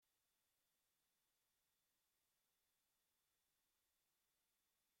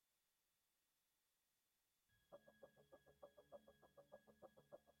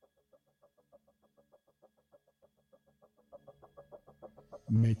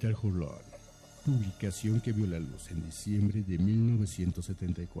Metal Hurlant, publicación que vio la luz en diciembre de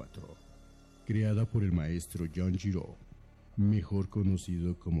 1974, creada por el maestro John Giraud, mejor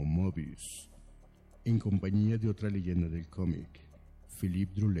conocido como Moebius, en compañía de otra leyenda del cómic,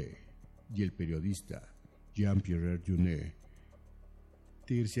 Philippe Druillet, y el periodista Jean-Pierre Jeunet.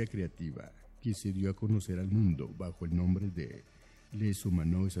 Tercia creativa que se dio a conocer al mundo bajo el nombre de Les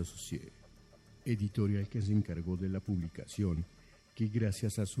Humanoids Associés, editorial que se encargó de la publicación, que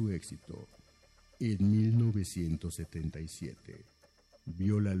gracias a su éxito, en 1977,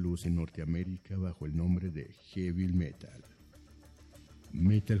 vio la luz en Norteamérica bajo el nombre de Heavy Metal.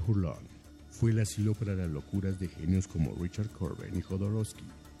 Metal Hurlant fue el asilo para las locuras de genios como Richard Corben y Jodorowsky.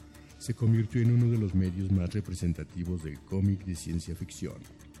 Se convirtió en uno de los medios más representativos del cómic de ciencia ficción,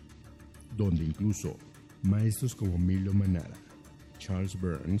 donde incluso maestros como Milo Manara, Charles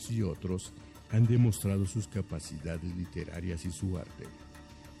Burns y otros han demostrado sus capacidades literarias y su arte.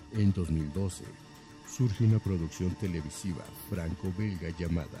 En 2012, surge una producción televisiva franco-belga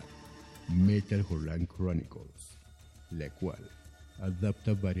llamada Metal Hurlant Chronicles, la cual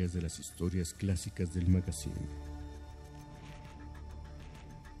adapta varias de las historias clásicas del magazine.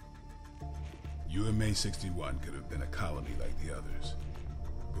 UMA 61 could have been a colony like the others,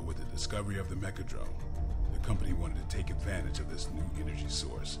 but with the discovery of the Mechadrome, the company wanted to take advantage of this new energy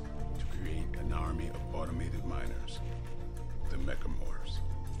source to create an army of automated miners, the Mechamorphs.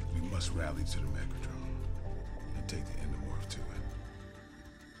 We must rally to the Mechadrome and take the Endomorph to it.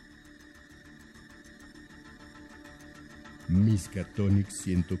 Miskatonic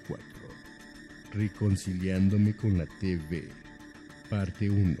 104, Reconciliándome con la TV, parte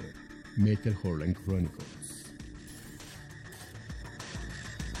 1, Metal Hurlant Chronicles.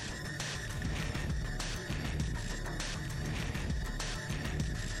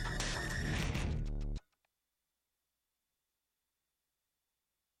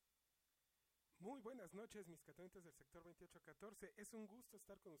 Muy buenas noches, mis catonitas del sector 2814. Es un gusto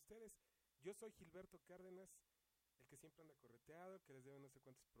estar con ustedes. Yo soy Gilberto Cárdenas, el que siempre anda correteado, el que les debe no sé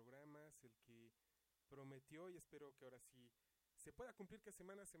cuántos programas, el que prometió, y espero que ahora sí se pueda cumplir, que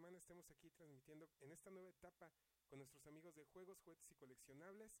semana a semana estemos aquí transmitiendo en esta nueva etapa con nuestros amigos de juegos, juguetes y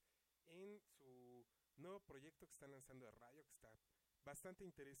coleccionables en su nuevo proyecto que están lanzando de radio, que está bastante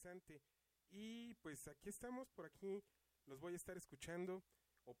interesante. Y pues aquí estamos, por aquí los voy a estar escuchando,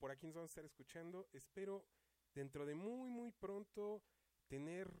 o por aquí nos vamos a estar escuchando. Espero dentro de muy pronto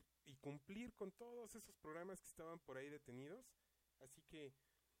tener y cumplir con todos esos programas que estaban por ahí detenidos. Así que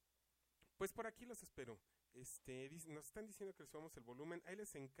pues por aquí los espero. Nos están diciendo que les subamos el volumen. Ahí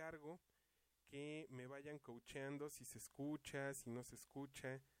les encargo que me vayan coacheando si se escucha, si no se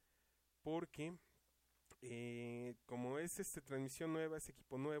escucha, porque como es transmisión nueva, es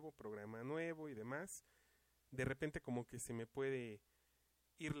equipo nuevo, programa nuevo y demás, de repente como que se me puede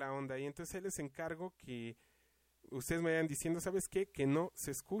ir la onda, y entonces ahí les encargo que ustedes me vayan diciendo, ¿sabes qué? Que no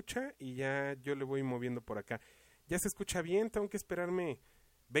se escucha, y ya yo le voy moviendo por acá. Ya se escucha bien, tengo que esperarme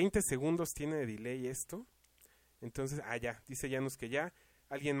 20 segundos, tiene de delay esto. Entonces, ya, dice Janus que ya.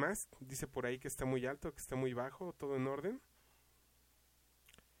 ¿Alguien más? Dice por ahí que está muy alto, que está muy bajo, todo en orden.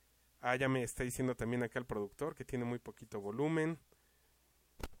 Ya me está diciendo también acá el productor que tiene muy poquito volumen.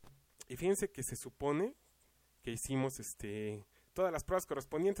 Y fíjense que se supone que hicimos todas las pruebas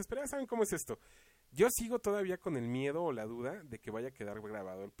correspondientes, pero ya saben cómo es esto. Yo sigo todavía con el miedo o la duda de que vaya a quedar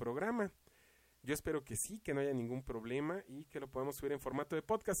grabado el programa. Yo espero que sí, que no haya ningún problema y que lo podamos subir en formato de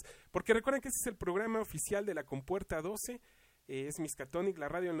podcast. Porque recuerden que este es el programa oficial de la Compuerta 12. Es Miskatonic, la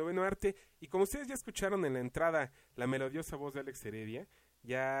radio del noveno arte. Y como ustedes ya escucharon en la entrada la melodiosa voz de Alex Heredia,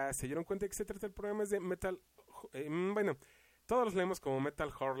 ya se dieron cuenta de que se trata del programa es de Metal... todos los leemos como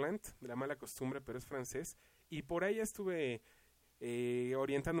Metal Hurlant, de la mala costumbre, pero es francés. Y por ahí estuve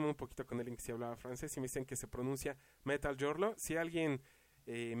orientándome un poquito con alguien que sí hablaba francés y me dicen que se pronuncia Metal Hurlant. Si alguien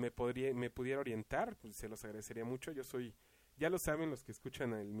me pudiera orientar, pues se los agradecería mucho. Yo soy, ya lo saben los que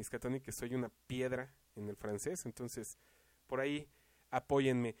escuchan el Miskatonic, que soy una piedra en el francés, entonces por ahí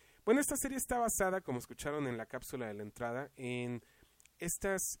apóyenme. Bueno, esta serie está basada, como escucharon en la cápsula de la entrada, en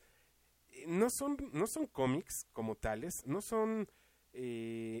estas no son cómics como tales, no son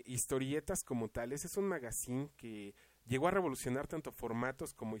historietas como tales, es un magazine que llegó a revolucionar tanto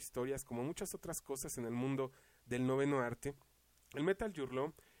formatos como historias como muchas otras cosas en el mundo del noveno arte. El Metal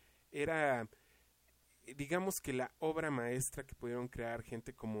Hurlant era, digamos que la obra maestra que pudieron crear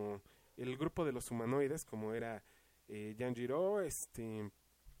gente como el grupo de los humanoides, como era Jean Giraud,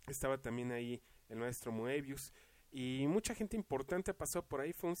 estaba también ahí el maestro Moebius, y mucha gente importante pasó por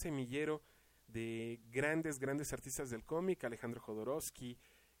ahí. Fue un semillero de grandes artistas del cómic, Alejandro Jodorowsky,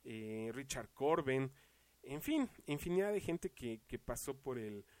 Richard Corben, En fin, infinidad de gente que pasó por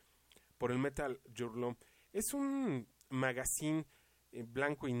el Metal Journal. Es un magazine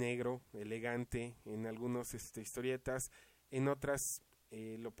blanco y negro, elegante, en algunas historietas, en otras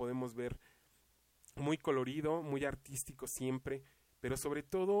lo podemos ver muy colorido, muy artístico siempre, pero sobre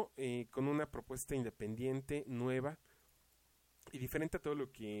todo con una propuesta independiente, nueva y diferente a todo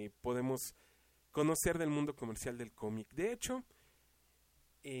lo que podemos conocer del mundo comercial del cómic. De hecho,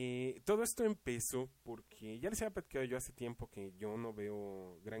 todo esto empezó porque ya les había platicado yo hace tiempo que yo no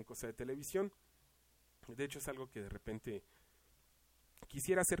veo gran cosa de televisión. De hecho es algo que de repente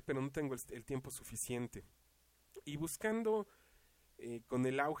quisiera hacer, pero no tengo el tiempo suficiente. Y buscando con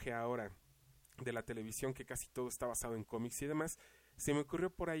el auge ahora de la televisión, que casi todo está basado en cómics y demás, se me ocurrió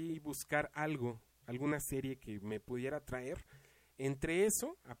por ahí buscar alguna serie que me pudiera traer. Entre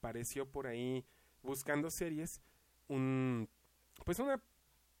eso apareció por ahí, buscando series, una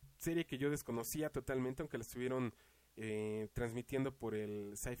serie que yo desconocía totalmente, aunque la estuvieron transmitiendo por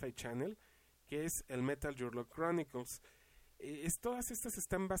el Sci-Fi Channel, que es el Metal Journal Chronicles. Todas estas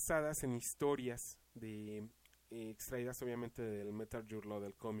están basadas en historias extraídas obviamente del Metal Journal,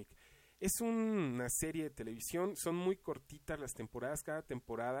 del cómic. Es una serie de televisión, son muy cortitas las temporadas, cada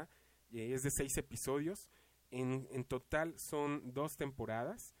temporada es de 6 episodios, en total son 2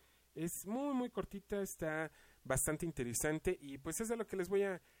 temporadas, es muy muy cortita, está bastante interesante y pues es de lo que les voy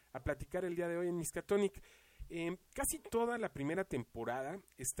a platicar el día de hoy en Miskatonic. Casi toda la primera temporada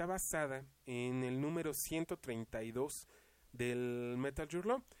está basada en el número 132 del Metal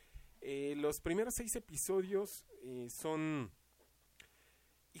Journal. Los primeros 6 episodios son...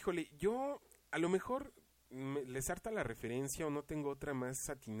 Híjole, yo a lo mejor les harta la referencia o no tengo otra más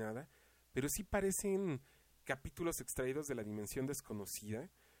atinada, pero sí parecen capítulos extraídos de la Dimensión Desconocida.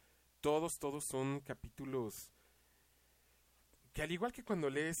 Todos son capítulos que, al igual que cuando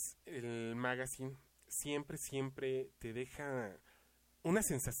lees el magazine, siempre te deja una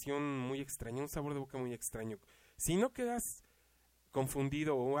sensación muy extraña, un sabor de boca muy extraño. Si no quedas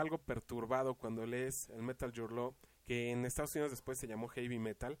confundido o algo perturbado cuando lees el Metal Journal, que en Estados Unidos después se llamó Heavy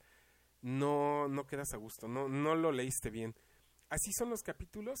Metal, no quedas a gusto, no lo leíste bien. Así son los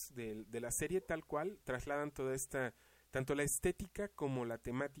capítulos de la serie, tal cual, trasladan toda esta, tanto la estética como la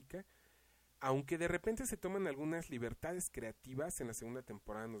temática, aunque de repente se toman algunas libertades creativas. En la segunda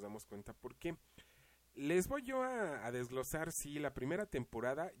temporada nos damos cuenta por qué. Les voy yo a desglosar, sí, la primera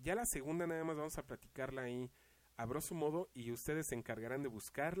temporada. Ya la segunda nada más vamos a platicarla ahí a grosso modo y ustedes se encargarán de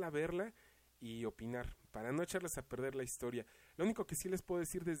buscarla, verla y opinar, para no echarles a perder la historia. Lo único que sí les puedo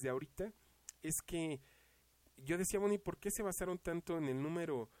decir desde ahorita es que yo decía, bueno, ¿y por qué se basaron tanto en el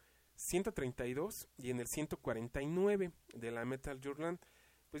número 132 y en el 149 de la Metal Journal?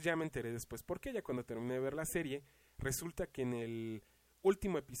 Pues ya me enteré después por qué. Ya cuando terminé de ver la serie, resulta que en el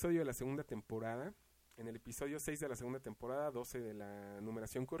último episodio de la segunda temporada, en el episodio 6 de la segunda temporada, 12 de la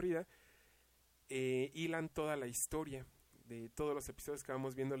numeración corrida, hilan toda la historia de todos los episodios que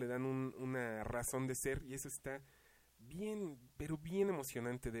vamos viendo, le dan una razón de ser, y eso está bien, pero bien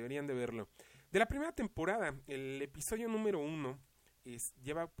emocionante. Deberían de verlo. De la primera temporada, el episodio número 1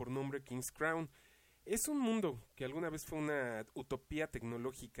 lleva por nombre King's Crown. Es un mundo que alguna vez fue una utopía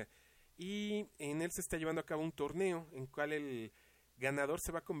tecnológica y en él se está llevando a cabo un torneo en el cual el ganador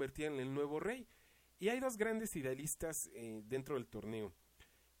se va a convertir en el nuevo rey. Y hay 2 grandes idealistas dentro del torneo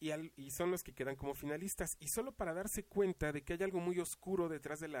y son los que quedan como finalistas. Y solo para darse cuenta de que hay algo muy oscuro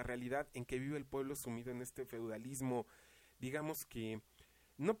detrás de la realidad en que vive el pueblo sumido en este feudalismo, digamos que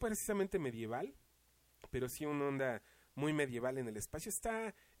no precisamente medieval, pero sí una onda muy medieval en el espacio.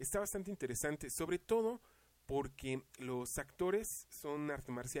 Está bastante interesante, sobre todo porque los actores son artes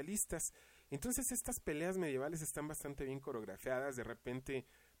marcialistas. Entonces estas peleas medievales están bastante bien coreografiadas. De repente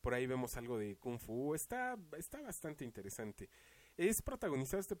por ahí vemos algo de Kung Fu. Está bastante interesante. Es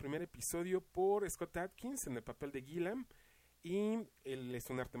protagonizado este primer episodio por Scott Adkins en el papel de Gillam, y él es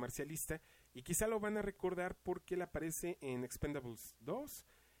un arte marcialista y quizá lo van a recordar porque él aparece en Expendables 2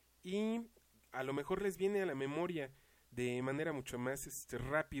 y a lo mejor les viene a la memoria de manera mucho más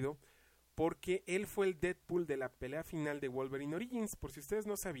rápido porque él fue el Deadpool de la pelea final de Wolverine Origins. Por si ustedes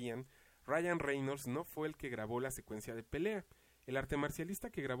no sabían, Ryan Reynolds no fue el que grabó la secuencia de pelea. El arte marcialista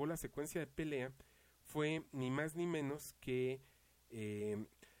que grabó la secuencia de pelea fue ni más ni menos que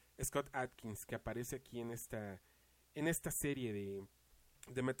Scott Adkins, que aparece aquí en esta serie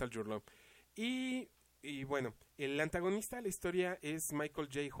de Metal Journal. Y bueno, el antagonista de la historia es Michael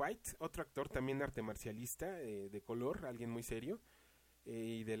J. White, otro actor también arte marcialista de color, alguien muy serio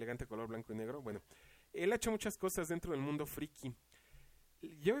y de elegante color blanco y negro. Bueno, él ha hecho muchas cosas dentro del mundo friki.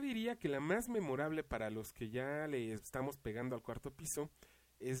 Yo diría que la más memorable para los que ya le estamos pegando al cuarto piso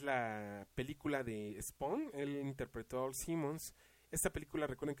es la película de Spawn. Él interpretó a Al Simmons. Esta película,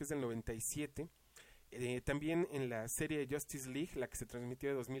 recuerden que es del 97. También en la serie Justice League, la que se transmitió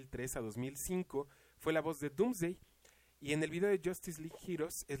de 2003 a 2005, fue la voz de Doomsday. Y en el video de Justice League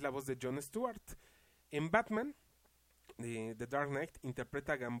Heroes es la voz de Jon Stewart. En Batman, The Dark Knight,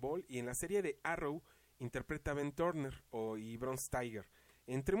 interpreta a Gumball. Y en la serie de Arrow, interpreta a Ben Turner y Bronze Tiger.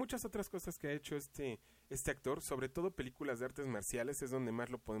 Entre muchas otras cosas que ha hecho este actor, sobre todo películas de artes marciales, es donde más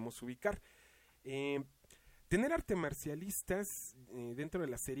lo podemos ubicar. Tener arte marcialistas dentro de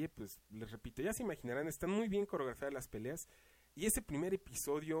la serie, pues les repito, ya se imaginarán, están muy bien coreografiadas las peleas. Y ese primer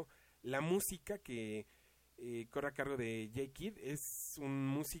episodio, la música que corre a cargo de Jay Kidd, es un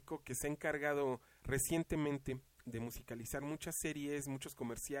músico que se ha encargado recientemente de musicalizar muchas series, muchos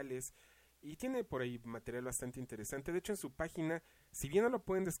comerciales, y tiene por ahí material bastante interesante. De hecho, en su página, si bien no lo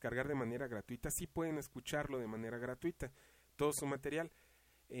pueden descargar de manera gratuita, sí pueden escucharlo de manera gratuita, todo su material.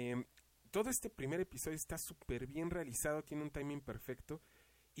 Todo este primer episodio está súper bien realizado, tiene un timing perfecto,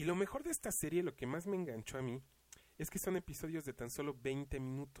 y lo mejor de esta serie, lo que más me enganchó a mí, es que son episodios de tan solo 20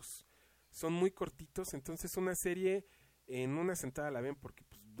 minutos. Son muy cortitos, entonces una serie en una sentada la ven porque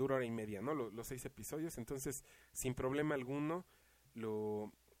pues, dura hora y media, ¿no? Los 6 episodios, entonces sin problema alguno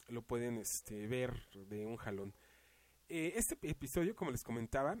lo pueden ver de un jalón. Este episodio, como les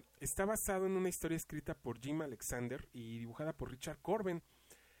comentaba, está basado en una historia escrita por Jim Alexander y dibujada por Richard Corben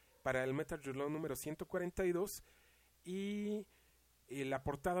para el Metal Gear número 142, y la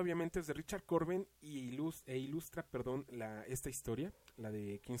portada obviamente es de Richard Corben y ilustra esta historia, la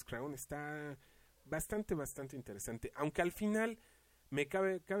de King's Crown. Está bastante interesante, aunque al final me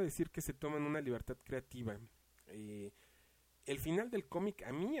cabe decir que se toman una libertad creativa. El final del cómic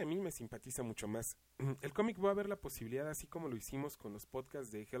a mí me simpatiza mucho más. El cómic va a haber la posibilidad, así como lo hicimos con los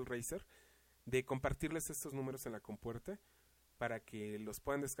podcasts de Hellraiser, de compartirles estos números en la compuerta para que los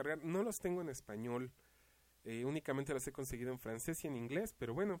puedan descargar. No los tengo en español, únicamente los he conseguido en francés y en inglés,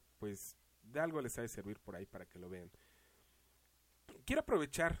 pero bueno, pues de algo les ha de servir por ahí para que lo vean. Quiero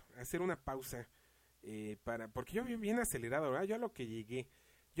aprovechar, hacer una pausa, porque yo bien acelerado, ¿verdad? Yo a lo que llegué,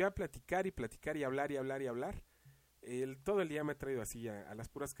 yo a platicar y hablar. Todo el día me ha traído así a las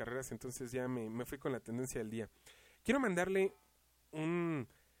puras carreras, entonces ya me fui con la tendencia del día. Quiero mandarle un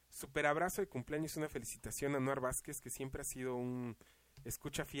super abrazo de cumpleaños, una felicitación a Noar Vázquez, que siempre ha sido un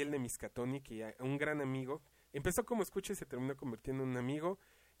escucha fiel de Miskatonic y un gran amigo. Empezó como escucha y se terminó convirtiendo en un amigo,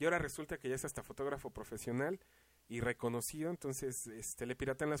 y ahora resulta que ya es hasta fotógrafo profesional y reconocido. Entonces le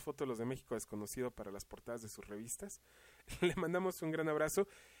piratan las fotos los de México Desconocido para las portadas de sus revistas. Le mandamos un gran abrazo.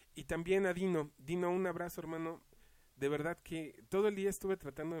 Y también a Dino, un abrazo, hermano. De verdad que todo el día estuve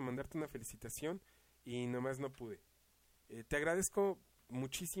tratando de mandarte una felicitación y nomás no pude. Te agradezco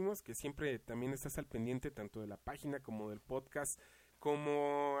muchísimo que siempre también estás al pendiente tanto de la página como del podcast,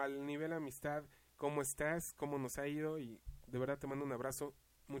 como al nivel amistad. ¿Cómo estás? ¿Cómo nos ha ido? Y de verdad te mando un abrazo,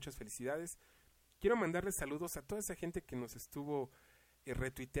 muchas felicidades. Quiero mandarles saludos a toda esa gente que nos estuvo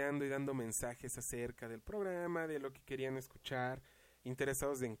retuiteando y dando mensajes acerca del programa, de lo que querían escuchar,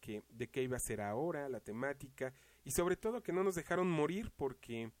 interesados de qué iba a ser ahora, la temática, y sobre todo que no nos dejaron morir,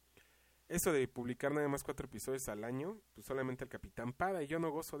 porque eso de publicar nada más 4 episodios al año, pues solamente el Capitán Pada, y yo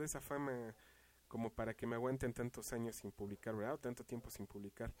no gozo de esa fama como para que me aguanten tantos años sin publicar, ¿verdad? O tanto tiempo sin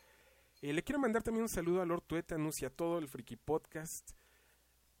publicar. Le quiero mandar también un saludo a Lord Tuetanus y a todo el Friki Podcast.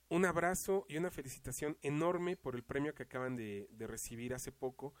 Un abrazo y una felicitación enorme por el premio que acaban de recibir hace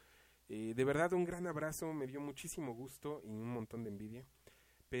poco. De verdad, un gran abrazo, me dio muchísimo gusto y un montón de envidia.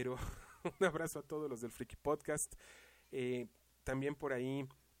 Pero un abrazo a todos los del Friki Podcast. También por ahí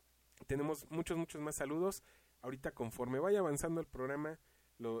tenemos muchos más saludos. Ahorita conforme vaya avanzando el programa,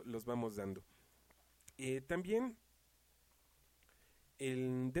 los vamos dando. También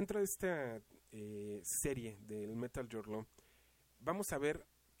dentro de esta serie del Metal Gear, vamos a ver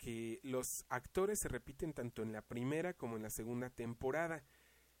que los actores se repiten tanto en la primera como en la segunda temporada.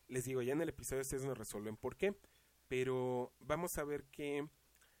 Les digo, ya en el episodio ustedes nos resuelven por qué, pero vamos a ver que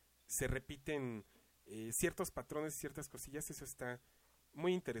se repiten ciertos patrones, ciertas cosillas. Eso está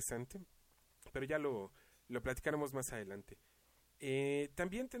muy interesante, pero ya lo platicaremos más adelante.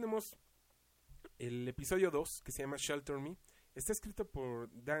 También tenemos el episodio 2, que se llama Shelter Me. Está escrito por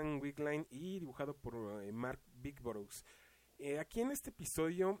Dan Wickline y dibujado por Mark Bigburrows. Aquí en este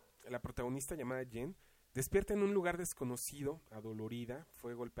episodio, la protagonista llamada Jen despierta en un lugar desconocido, adolorida,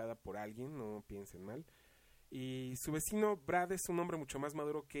 fue golpeada por alguien, no piensen mal, y su vecino Brad es un hombre mucho más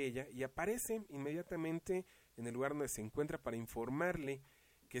maduro que ella y aparece inmediatamente en el lugar donde se encuentra para informarle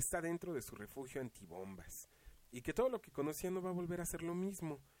que está dentro de su refugio antibombas y que todo lo que conocía no va a volver a ser lo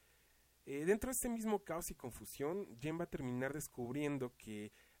mismo. Dentro de este mismo caos y confusión, Jen va a terminar descubriendo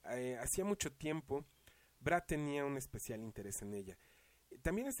que hacía mucho tiempo Brad tenía un especial interés en ella.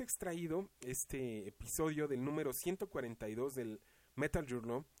 También está extraído este episodio del número 142 del Metal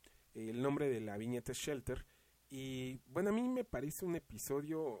Journal, el nombre de la viñeta es Shelter. Y bueno, a mí me parece un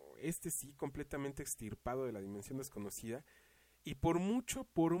episodio, sí, completamente extirpado de la dimensión desconocida. Y por mucho,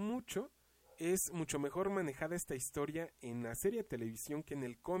 es mucho mejor manejada esta historia en la serie de televisión que en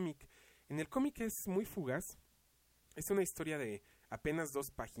el cómic. En el cómic es muy fugaz, es una historia de apenas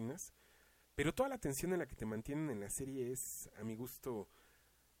 2 páginas, pero toda la atención en la que te mantienen en la serie es, a mi gusto,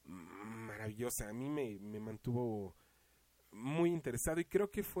 maravillosa. A mí me mantuvo muy interesado y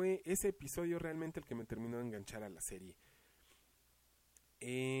creo que fue ese episodio realmente el que me terminó de enganchar a la serie.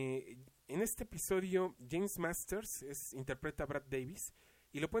 En este episodio James Masters interpreta a Brad Davis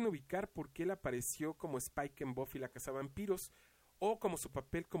y lo pueden ubicar porque él apareció como Spike en Buffy la Cazavampiros o como su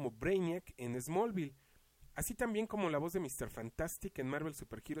papel como Brainiac en Smallville, así también como la voz de Mr. Fantastic en Marvel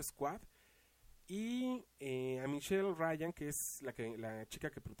Super Hero Squad. Y a Michelle Ryan, que es la chica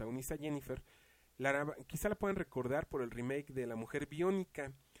que protagoniza Jennifer, quizá la puedan recordar por el remake de La Mujer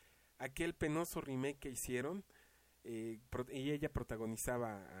Biónica, aquel penoso remake que hicieron, y ella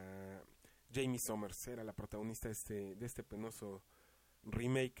protagonizaba a Jamie Summers, era la protagonista de este penoso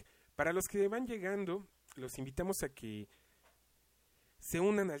remake. Para los que van llegando, los invitamos a que se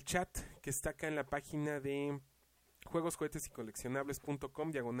unan al chat que está acá en la página de juegos, juguetes y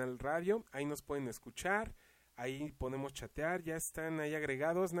coleccionables.com/radio. Ahí nos pueden escuchar, ahí podemos chatear, ya están ahí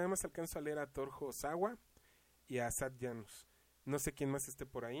agregados. Nada más alcanzo a leer a Torjo Osawa y a Sad Janus. No sé quién más esté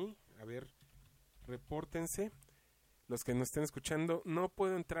por ahí. A ver, repórtense. Los que nos estén escuchando, no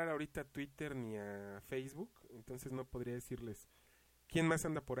puedo entrar ahorita a Twitter ni a Facebook, entonces no podría decirles quién más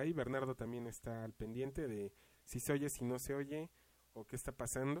anda por ahí. Bernardo también está al pendiente de si se oye, si no se oye, o qué está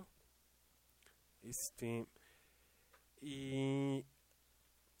pasando. Y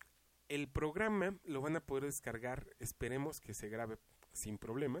el programa lo van a poder descargar, esperemos que se grabe sin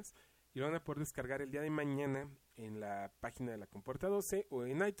problemas, y lo van a poder descargar el día de mañana en la página de la Compuerta 12 o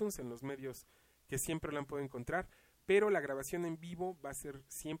en iTunes, en los medios que siempre lo han podido encontrar, pero la grabación en vivo va a ser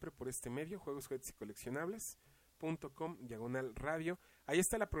siempre por este medio, juegos, juguetes y coleccionables.com/radio. Ahí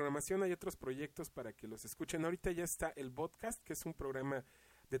está la programación, hay otros proyectos para que los escuchen. Ahorita ya está el podcast, que es un programa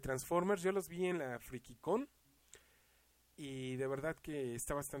de Transformers. Yo los vi en la FrikiCon y de verdad que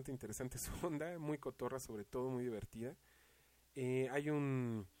está bastante interesante su onda, muy cotorra, sobre todo muy divertida. Hay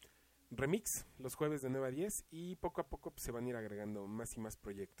un remix los jueves de 9 a 10 y poco a poco se van a ir agregando más y más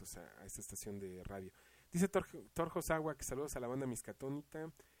proyectos a esta estación de radio. Dice Torjo Sagua que saludos a la banda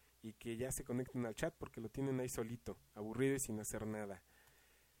Miskatónica y que ya se conecten al chat porque lo tienen ahí solito, aburrido y sin hacer nada.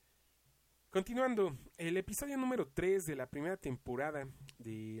 Continuando, el episodio número 3 de la primera temporada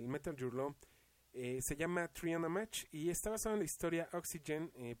del Metal Journal se llama Three on a Match y está basado en la historia Oxygen,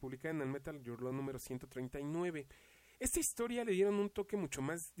 publicada en el Metal Journal número 139. Esta historia le dieron un toque mucho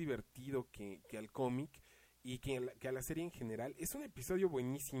más divertido que al cómic y que a la serie en general. Es un episodio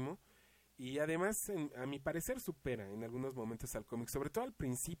buenísimo y además, a mi parecer, supera en algunos momentos al cómic, sobre todo al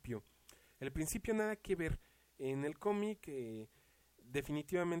principio. El principio nada que ver. En el cómic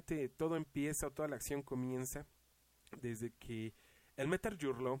definitivamente todo empieza o toda la acción comienza desde que el Metal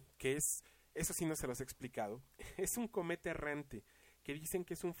Journal, que es, eso sí no se los he explicado, es un cometa errante que dicen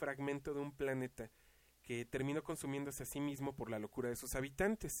que es un fragmento de un planeta que terminó consumiéndose a sí mismo por la locura de sus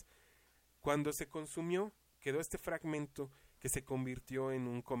habitantes. Cuando se consumió, quedó este fragmento que se convirtió en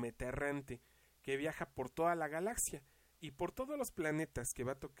un cometa errante que viaja por toda la galaxia y por todos los planetas que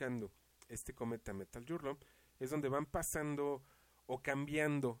va tocando este cometa Metal Journal es donde van pasando o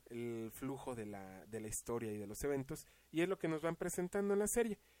cambiando el flujo de la historia y de los eventos, y es lo que nos van presentando en la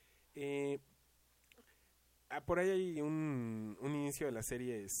serie. Por ahí hay un inicio de la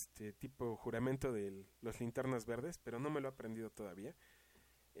serie tipo juramento de los linternas verdes, pero no me lo he aprendido todavía,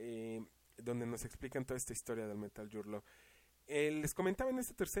 donde nos explican toda esta historia del Metal Journal. Les comentaba, en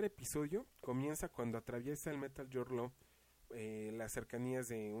este tercer episodio comienza cuando atraviesa el Metal Journal las cercanías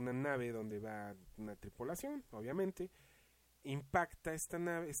de una nave donde va una tripulación, obviamente. Impacta esta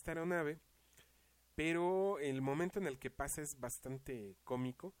aeronave, pero el momento en el que pasa es bastante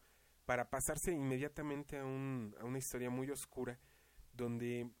cómico para pasarse inmediatamente a una historia muy oscura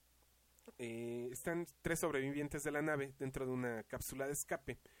donde están 3 sobrevivientes de la nave dentro de una cápsula de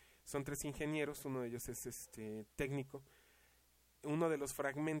escape. Son 3 ingenieros, uno de ellos es técnico. Uno de los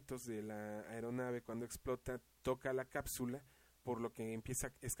fragmentos de la aeronave cuando explota toca la cápsula, por lo que empieza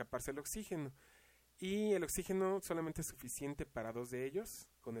a escaparse el oxígeno. Y el oxígeno solamente es suficiente para 2 de ellos,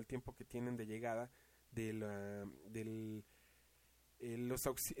 con el tiempo que tienen de llegada del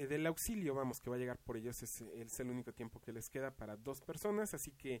del auxilio, vamos, que va a llegar por ellos, es el único tiempo que les queda para 2 personas,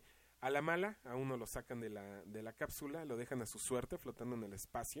 así que a la mala, a uno lo sacan de la cápsula, lo dejan a su suerte flotando en el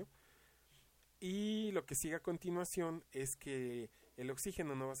espacio, y lo que sigue a continuación es que el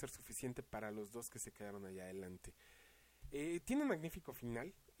oxígeno no va a ser suficiente para los 2 que se quedaron allá adelante. Tiene un magnífico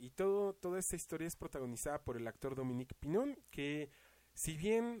final, y toda esta historia es protagonizada por el actor Dominique Pinon, que si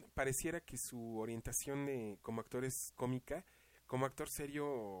bien pareciera que su orientación como actor es cómica, como actor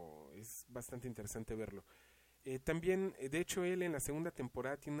serio es bastante interesante verlo. También, de hecho, él en la segunda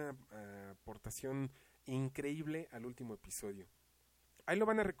temporada tiene una aportación increíble al último episodio. Ahí lo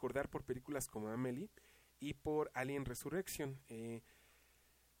van a recordar por películas como Amelie y por Alien Resurrection.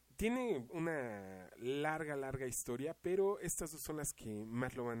 Tiene una larga historia, pero estas 2 son las que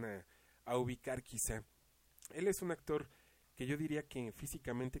más lo van a ubicar quizá. Él es un actor que yo diría que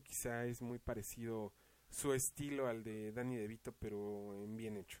físicamente quizá es muy parecido su estilo al de Danny DeVito, pero en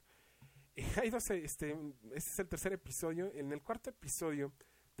bien hecho. Hay 2, este es el 3er episodio. En el 4º episodio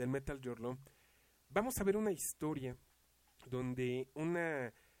del Metal Your Law vamos a ver una historia donde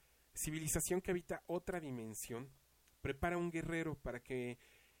una civilización que habita otra dimensión prepara un guerrero para que,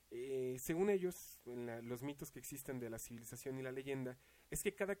 según ellos, los mitos que existen de la civilización y la leyenda, es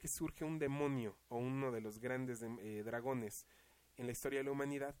que cada que surge un demonio o uno de los grandes dragones en la historia de la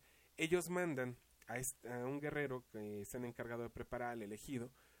humanidad, ellos mandan a un guerrero que se han encargado de preparar al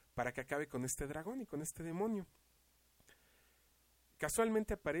elegido para que acabe con este dragón y con este demonio.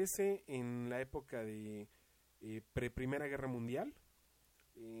 Casualmente aparece en la época de pre-Primera Guerra Mundial.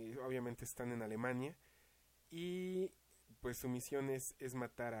 Obviamente están en Alemania y pues su misión es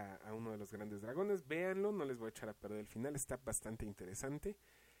matar a uno de los grandes dragones. Véanlo, no les voy a echar a perder el final, está bastante interesante.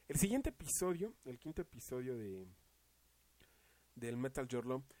 El siguiente episodio, el 5º episodio del Metal Your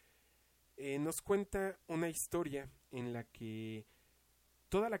Law, nos cuenta una historia en la que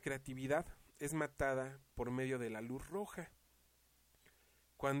toda la creatividad es matada por medio de la luz roja.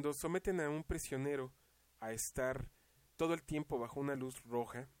 Cuando someten a un prisionero a estar todo el tiempo bajo una luz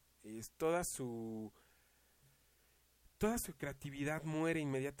roja, toda su creatividad muere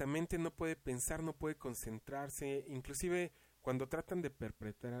inmediatamente, no puede pensar, no puede concentrarse, inclusive cuando tratan de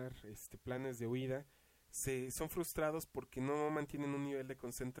perpetrar planes de huida, son frustrados porque no mantienen un nivel de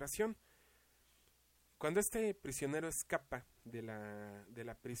concentración. Cuando este prisionero escapa de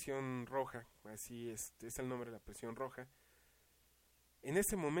la prisión roja, así es el nombre de la prisión roja, en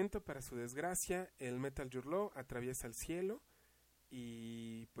ese momento, para su desgracia, el Metal Your Law atraviesa el cielo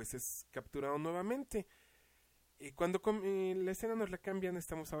y pues es capturado nuevamente. Cuando la escena nos la cambian,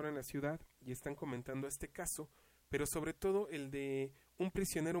 estamos ahora en la ciudad y están comentando este caso, pero sobre todo el de un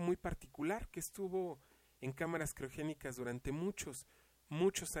prisionero muy particular que estuvo en cámaras criogénicas durante muchos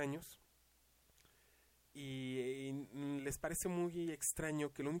años. Y les parece muy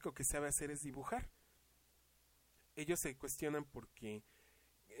extraño que lo único que sabe hacer es dibujar. Ellos se cuestionan porque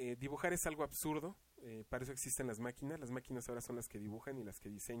dibujar es algo absurdo, para eso existen las máquinas ahora son las que dibujan y las que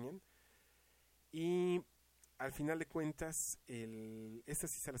diseñan, y al final de cuentas, esta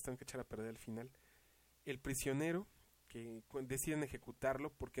sí se las tengo que echar a perder al final, el prisionero que deciden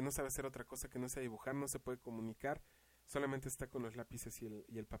ejecutarlo porque no sabe hacer otra cosa que no sea dibujar, no se puede comunicar, solamente está con los lápices y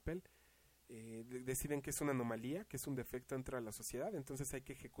el papel. Deciden que es una anomalía, que es un defecto dentro de la sociedad, entonces hay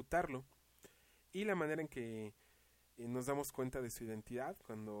que ejecutarlo. Y la manera en que nos damos cuenta de su identidad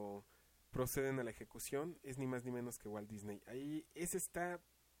cuando proceden a la ejecución es ni más ni menos que Walt Disney. Ahí ese está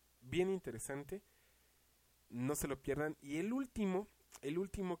bien interesante, no se lo pierdan. Y el último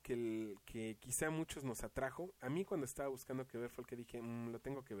que quizá a muchos nos atrajo, a mí cuando estaba buscando qué ver fue el que dije, lo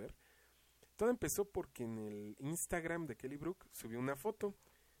tengo que ver. Todo empezó porque en el Instagram de Kelly Brook subió una foto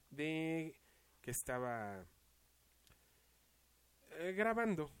de que estaba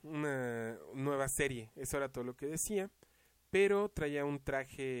grabando una nueva serie, eso era todo lo que decía, pero traía un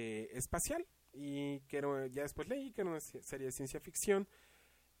traje espacial y que ya después leí que era una serie de ciencia ficción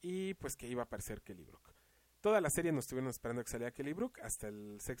y pues que iba a aparecer Kelly Brook. Toda la serie nos estuvieron esperando que saliera Kelly Brook hasta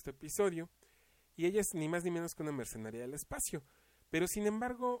el 6º episodio y ella es ni más ni menos que una mercenaria del espacio, pero sin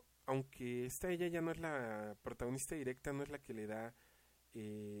embargo, aunque ella ya no es la protagonista directa, no es la que le da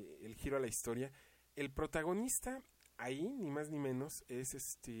el giro a la historia, el protagonista ahí, ni más ni menos,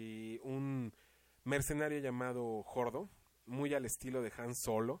 es un mercenario llamado Hordo, muy al estilo de Han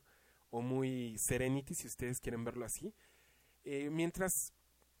Solo, o muy Serenity, si ustedes quieren verlo así. Mientras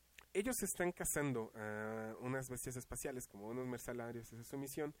ellos están cazando a unas bestias espaciales, como unos mercenarios, esa es su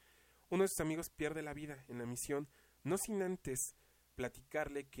misión, uno de sus amigos pierde la vida en la misión, no sin antes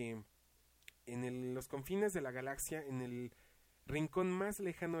platicarle que en los confines de la galaxia, en el rincón más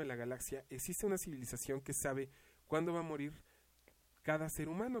lejano de la galaxia, existe una civilización que sabe cuándo va a morir cada ser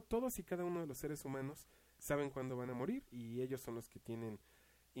humano. Todos y cada uno de los seres humanos saben cuándo van a morir y ellos son los que tienen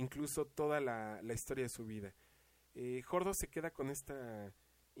incluso toda la historia de su vida. Hordos se queda con esta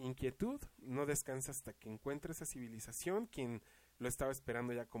inquietud, no descansa hasta que encuentre esa civilización, quien lo estaba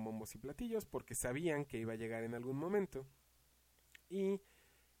esperando ya con bombos y platillos porque sabían que iba a llegar en algún momento, y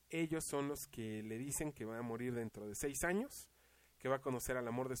ellos son los que le dicen que va a morir dentro de 6 años, que va a conocer al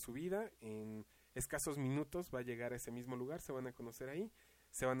amor de su vida, en escasos minutos va a llegar a ese mismo lugar, se van a conocer ahí,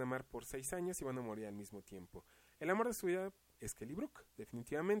 se van a amar por 6 años y van a morir al mismo tiempo. El amor de su vida es Kelly Brook,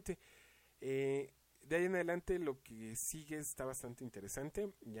 definitivamente. De ahí en adelante lo que sigue está bastante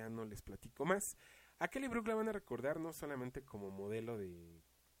interesante, ya no les platico más. A Kelly Brook la van a recordar no solamente como modelo de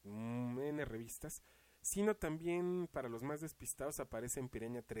N revistas, sino también, para los más despistados, aparece en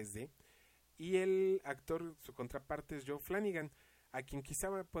Piranha 3D, y el actor, su contraparte, es Joe Flanagan, a quien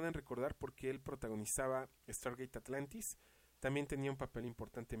quizá puedan recordar porque él protagonizaba Stargate Atlantis, también tenía un papel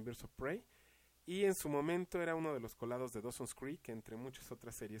importante en Birds of Prey, y en su momento era uno de los colados de Dawson's Creek, entre muchas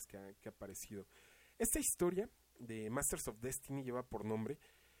otras series que ha aparecido. Esta historia de Masters of Destiny lleva por nombre,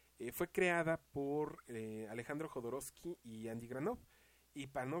 fue creada por Alejandro Jodorowsky y Andy Granov, y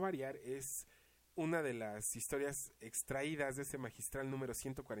para no variar es una de las historias extraídas de ese magistral número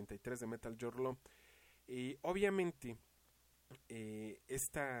 143 de Metal Gear. Obviamente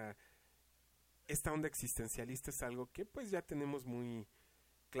esta onda existencialista es algo que pues ya tenemos muy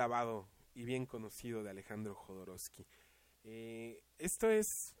clavado y bien conocido de Alejandro Jodorowsky. Esto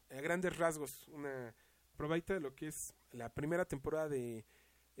es a grandes rasgos una probadita de lo que es la primera temporada de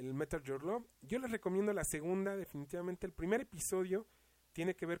el Metal Gear Law. Yo les recomiendo la segunda, definitivamente. El primer episodio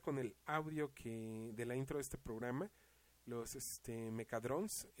tiene que ver con el audio de la intro de este programa, los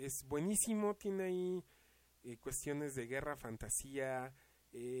Mechadrons. Es buenísimo, tiene ahí cuestiones de guerra, fantasía,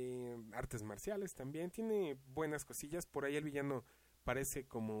 artes marciales también, tiene buenas cosillas. Por ahí el villano parece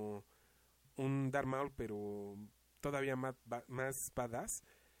como un Darth Maul, pero todavía más badass.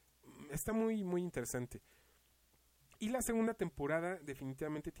 Está muy muy interesante. Y la segunda temporada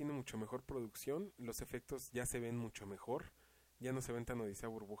definitivamente tiene mucho mejor producción, los efectos ya se ven mucho mejor, ya no se ven tan odisea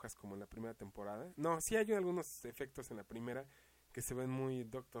burbujas como en la primera temporada. No, sí hay algunos efectos en la primera que se ven muy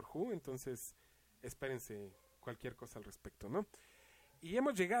Doctor Who, entonces espérense cualquier cosa al respecto, ¿no? Y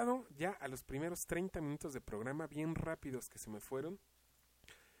hemos llegado ya a los primeros 30 minutos de programa, bien rápidos que se me fueron.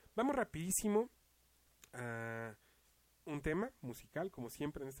 Vamos rapidísimo a un tema musical, como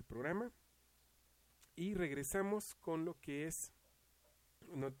siempre en este programa, y regresamos con lo que es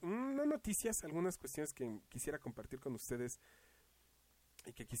no noticias, algunas cuestiones que quisiera compartir con ustedes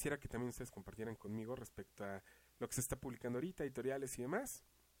y que quisiera que también ustedes compartieran conmigo respecto a lo que se está publicando ahorita, editoriales y demás.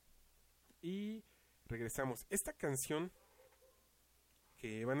 Y regresamos. Esta canción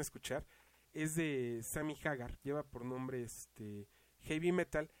que van a escuchar es de Sammy Hagar, lleva por nombre Heavy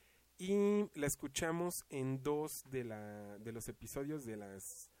Metal, y la escuchamos en 2 de los episodios de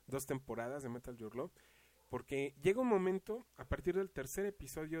las 2 temporadas de Metal Gear Law, porque llega un momento a partir del tercer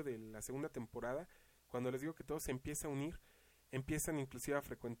episodio de la segunda temporada, cuando les digo que todo se empieza a unir, empiezan inclusive a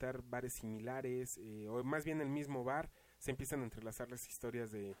frecuentar bares similares, o más bien el mismo bar, se empiezan a entrelazar las historias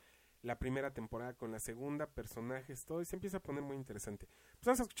de la primera temporada con la segunda, personajes, todo, y se empieza a poner muy interesante. Pues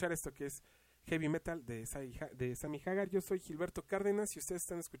vamos a escuchar esto que es Heavy Metal de Sammy Hagar. Yo soy Gilberto Cárdenas y ustedes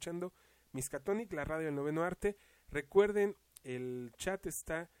están escuchando Miskatonic, la radio del noveno arte. Recuerden, el chat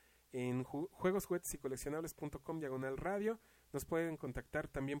está en juegos, juguetes y coleccionables.com/radio. Nos pueden contactar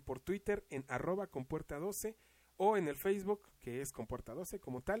también por Twitter en @compuerta12 o en el Facebook, que es Compuerta12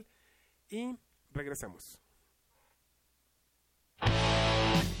 como tal. Y regresamos.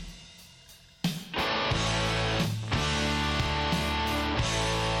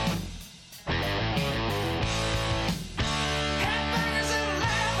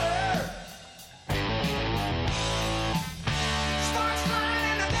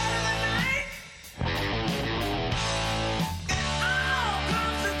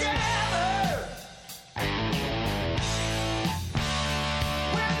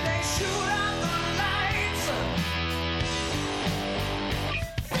 Shoot out the lights.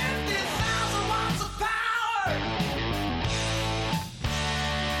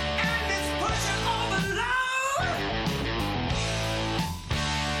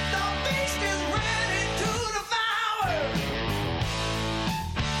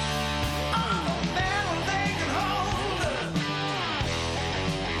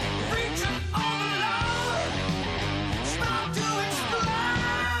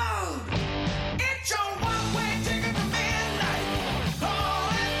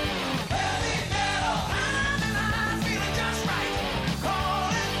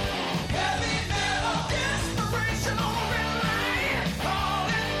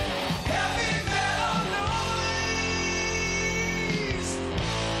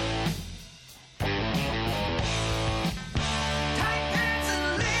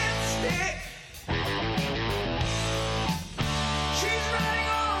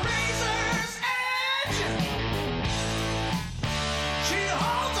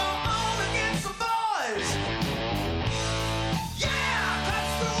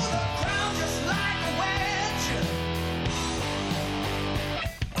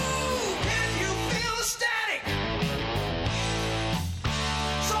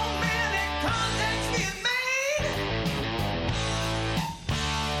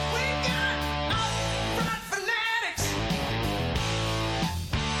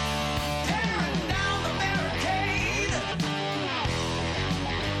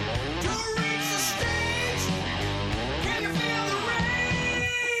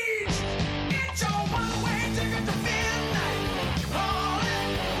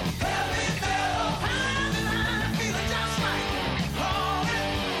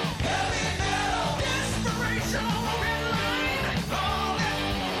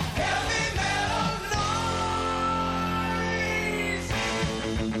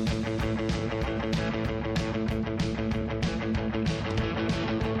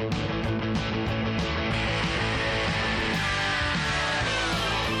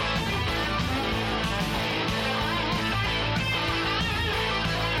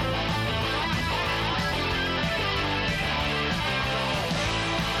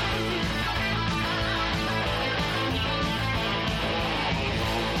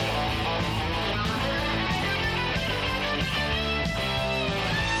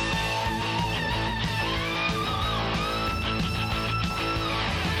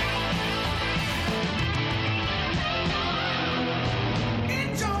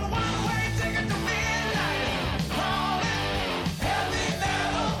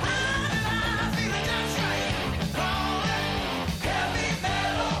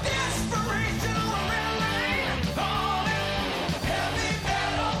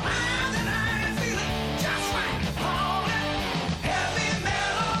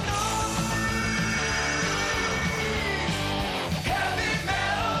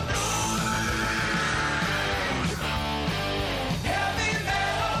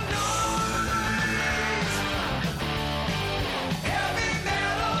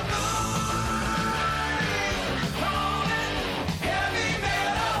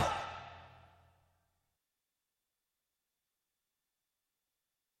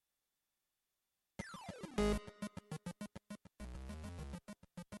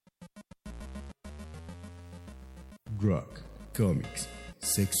 Rock, cómics,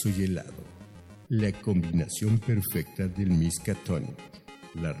 sexo y helado. La combinación perfecta del Miskatonic,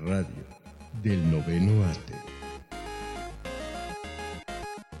 la radio del noveno arte.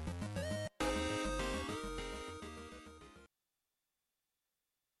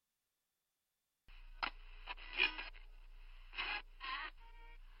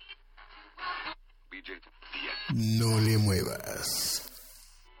 No le muevas.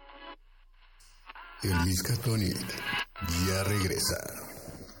 El Miskatonic ya regresa.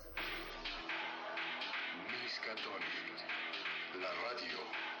 Miskatonic, la radio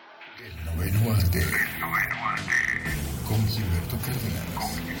del noveno arte. Con Gilberto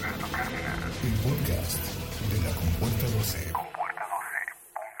Cárdenas. El podcast de la Compuerta 12.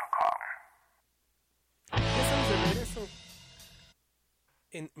 Ya estamos de regreso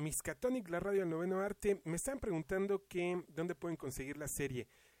en Miskatonic, la radio del noveno arte. Me están preguntando dónde pueden conseguir la serie.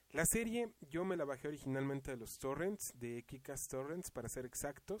 La serie yo me la bajé originalmente de los torrents, de Kick-Ass Torrents para ser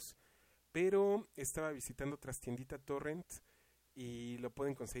exactos, pero estaba visitando otras tienditas torrent y lo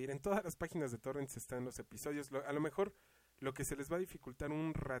pueden conseguir. En todas las páginas de torrents están los episodios. A lo mejor lo que se les va a dificultar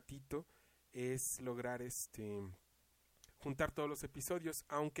un ratito es lograr juntar todos los episodios,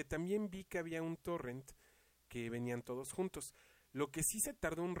 aunque también vi que había un torrent que venían todos juntos. Lo que sí se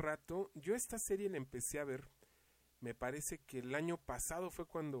tardó un rato, yo esta serie la empecé a ver, me parece que el año pasado fue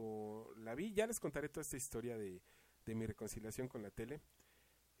cuando la vi. Ya les contaré toda esta historia de mi reconciliación con la tele.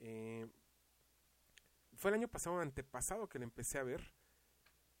 Fue el año pasado o antepasado que la empecé a ver.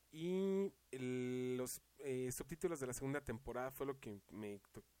 Y los subtítulos de la segunda temporada fue lo que me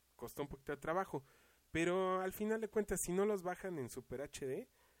costó un poquito de trabajo. Pero al final de cuentas, si no los bajan en Super HD,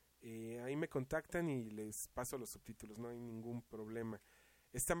 ahí me contactan y les paso los subtítulos. No hay ningún problema.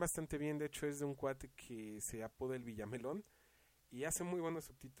 Están bastante bien, de hecho es de un cuate que se apoda el Villamelón y hace muy buenos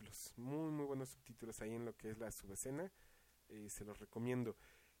subtítulos, muy buenos subtítulos ahí en lo que es la subescena, se los recomiendo.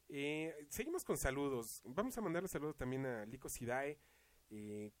 Seguimos con saludos, vamos a mandarle saludos también a Lico Sidae,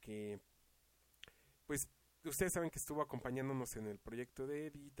 que pues ustedes saben que estuvo acompañándonos en el proyecto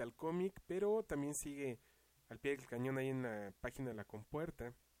de Digital Comic, pero también sigue al pie del cañón ahí en la página de La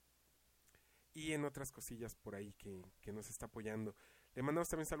Compuerta y en otras cosillas por ahí que nos está apoyando. Le mandamos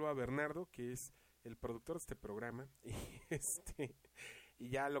también saludo a Bernardo, que es el productor de este programa. Y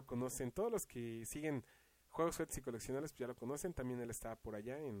ya lo conocen. Todos los que siguen Juegos, Juguetes y Coleccionables, pues ya lo conocen. También él está por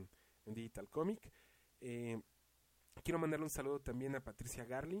allá en Digital Comic. Quiero mandarle un saludo también a Patricia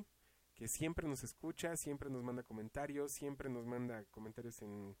Garli, que siempre nos escucha, siempre nos manda comentarios, siempre nos manda comentarios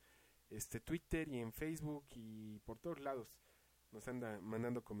en Twitter y en Facebook y por todos lados. Nos anda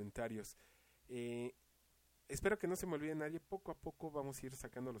mandando comentarios. Espero que no se me olvide nadie. Poco a poco vamos a ir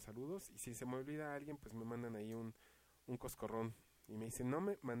sacando los saludos. Y si se me olvida a alguien, pues me mandan ahí un coscorrón. Y me dicen, no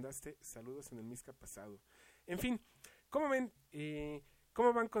me mandaste saludos en el Miska pasado. En fin, ¿cómo ven?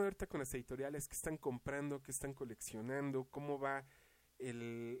 ¿Cómo van ahorita con las editoriales? ¿Qué están comprando? ¿Qué están coleccionando? ¿Cómo va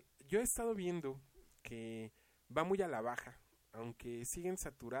Yo he estado viendo que va muy a la baja. Aunque siguen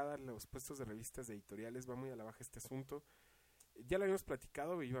saturadas los puestos de revistas de editoriales, va muy a la baja este asunto. Ya lo habíamos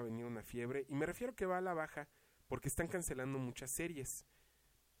platicado, iba a venir una fiebre. Y me refiero que va a la baja porque están cancelando muchas series.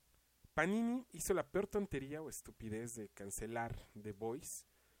 Panini hizo la peor tontería o estupidez de cancelar The Boys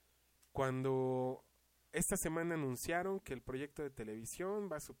cuando esta semana anunciaron que el proyecto de televisión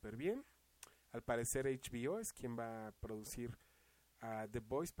va súper bien. Al parecer HBO es quien va a producir a The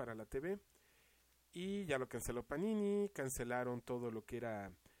Boys para la TV. Y ya lo canceló Panini, cancelaron todo lo que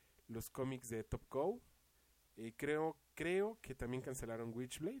era los cómics de Top Go. Creo que también cancelaron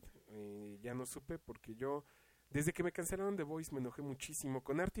Witchblade. Ya no supe porque yo, desde que me cancelaron The Voice, me enojé muchísimo.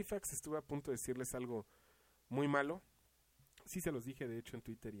 Con Artifacts estuve a punto de decirles algo muy malo. Sí se los dije, de hecho, en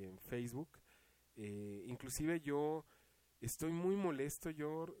Twitter y en Facebook. Inclusive yo estoy muy molesto.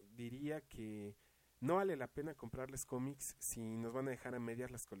 Yo diría que no vale la pena comprarles cómics si nos van a dejar a medias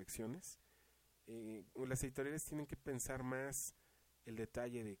las colecciones. Las editoriales tienen que pensar más el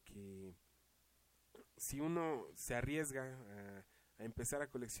detalle de que si uno se arriesga a empezar a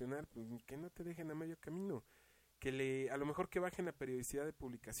coleccionar, pues que no te dejen a medio camino, que a lo mejor que bajen la periodicidad de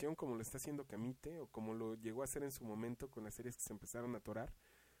publicación como lo está haciendo Camite o como lo llegó a hacer en su momento con las series que se empezaron a atorar,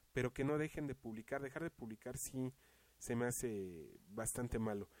 pero que no dejen de publicar. Dejar de publicar sí se me hace bastante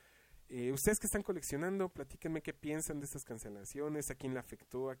malo. Ustedes que están coleccionando, platíquenme qué piensan de estas cancelaciones, a quién le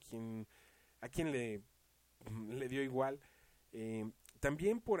afectó, a quién le dio igual.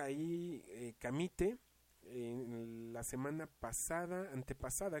 También por ahí Camite, la semana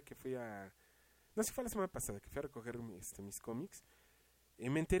antepasada, que fui a... No sé si fue la semana pasada, que fui a recoger mis cómics.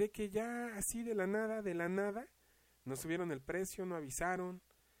 Me enteré que ya así de la nada, no subieron el precio, no avisaron.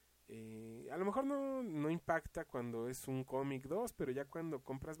 A lo mejor no impacta cuando es un cómic 2, pero ya cuando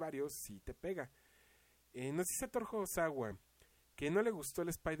compras varios sí te pega. Nos dice Torjo Osawa que no le gustó el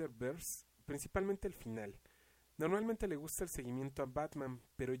Spider-Verse, principalmente el final. Normalmente le gusta el seguimiento a Batman,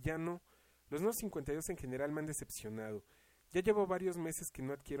 pero ya no. Los nuevos 52 en general me han decepcionado. Ya llevo varios meses que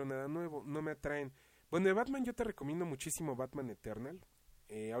no adquiero nada nuevo, no me atraen. Bueno, de Batman yo te recomiendo muchísimo Batman Eternal.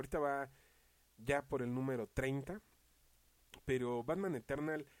 Ahorita va ya por el número 30, pero Batman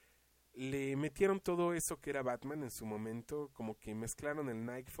Eternal le metieron todo eso que era Batman en su momento, como que mezclaron el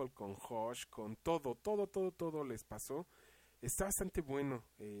Nightfall con Hush, con todo les pasó. Está bastante bueno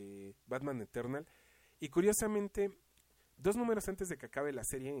Batman Eternal. Y curiosamente, 2 números antes de que acabe la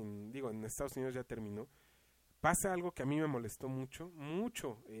serie, en Estados Unidos ya terminó, pasa algo que a mí me molestó mucho.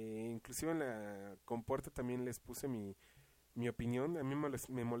 Inclusive en la compuerta también les puse mi opinión. A mí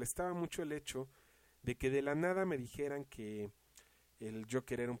me molestaba mucho el hecho de que de la nada me dijeran que el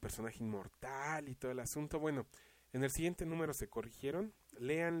Joker era un personaje inmortal y todo el asunto. Bueno, en el siguiente número se corrigieron.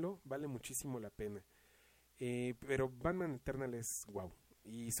 Léanlo, vale muchísimo la pena. Pero Batman Eternal es wow.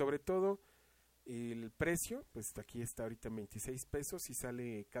 Y sobre todo el precio, pues aquí está ahorita en 26 pesos y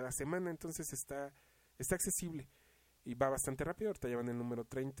sale cada semana, entonces está accesible y va bastante rápido. Ahorita llevan el número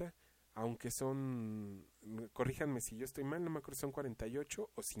 30, aunque son, corríjanme si yo estoy mal, no me acuerdo si son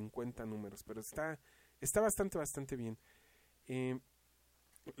 48 o 50 números, pero está bastante bien.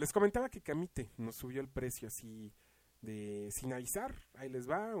 Les comentaba que Camite nos subió el precio así sin avisar. Ahí les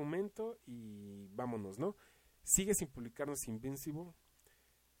va, aumento y vámonos, ¿no? Sigue sin publicarnos Invincible.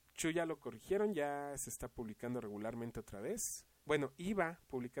 Chu ya lo corrigieron, ya se está publicando regularmente otra vez. Bueno, iba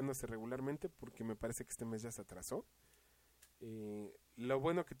publicándose regularmente porque me parece que este mes ya se atrasó. Lo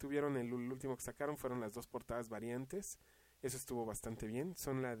bueno que tuvieron, el último que sacaron, fueron las 2 portadas variantes. Eso estuvo bastante bien.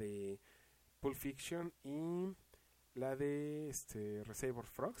 Son la de Pulp Fiction y la de Reservoir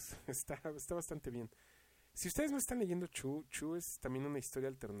Frogs. Está bastante bien. Si ustedes no están leyendo Chu es también una historia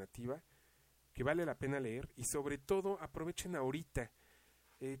alternativa que vale la pena leer, y sobre todo aprovechen ahorita.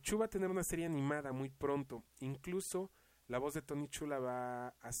 Chu va a tener una serie animada muy pronto. Incluso la voz de Tony Chu la va a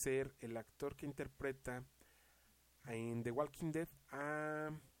hacer el actor que interpreta en The Walking Dead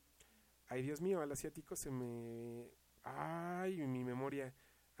ay, Dios mío, al asiático ay, mi memoria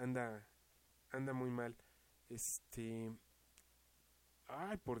anda muy mal.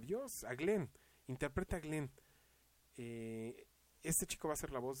 Ay, por Dios, a Glenn. Interpreta a Glenn. Este chico va a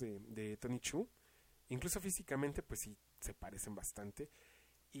ser la voz de Tony Chu. Incluso físicamente, pues sí, se parecen bastante.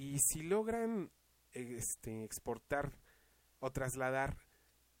 Y si logran exportar o trasladar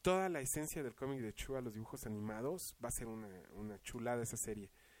toda la esencia del cómic de Chu a los dibujos animados, va a ser una chulada esa serie.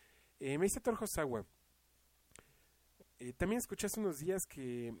 Me dice Torjo Osawa, también escuché hace unos días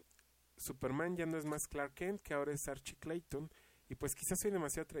que Superman ya no es más Clark Kent, que ahora es Archie Clayton. Y pues quizás soy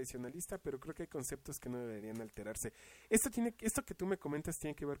demasiado tradicionalista, pero creo que hay conceptos que no deberían alterarse. Esto que tú me comentas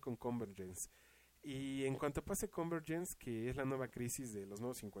tiene que ver con Convergence. Y en cuanto pase Convergence, que es la nueva crisis de los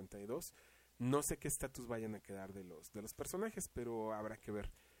nuevos 52, no sé qué estatus vayan a quedar de los personajes, pero habrá que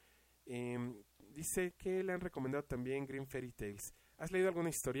ver. Dice que le han recomendado también Green Fairy Tales. ¿Has leído alguna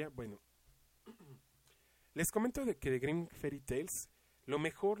historia? Bueno, les comento que de Green Fairy Tales, lo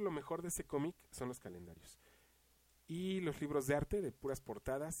mejor de ese cómic son los calendarios y los libros de arte de puras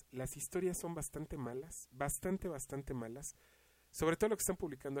portadas. Las historias son bastante malas, bastante malas, sobre todo lo que están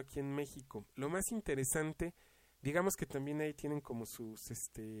publicando aquí en México. Lo más interesante, digamos que también ahí tienen como sus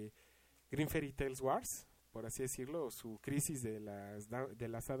Green Fairy Tales Wars, por así decirlo, o su crisis de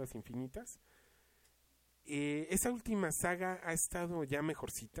las hadas infinitas. Esa última saga ha estado ya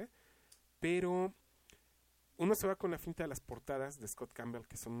mejorcita, pero uno se va con la finta de las portadas de Scott Campbell,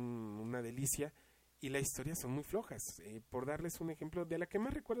 que son una delicia, y las historias son muy flojas. Por darles un ejemplo, de la que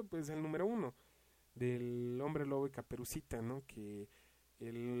más recuerdo, pues el número 1, del Hombre Lobo y Caperucita, ¿no? Que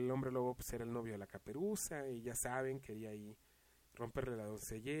el Hombre Lobo pues era el novio de la Caperuza, y ya saben, quería ahí romperle la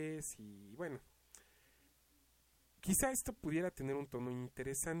doncellez, y bueno, quizá esto pudiera tener un tono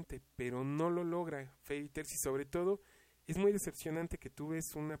interesante, pero no lo logra Fairy Tales, y sobre todo es muy decepcionante que tú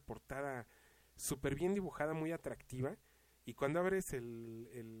ves una portada súper bien dibujada, muy atractiva, y cuando abres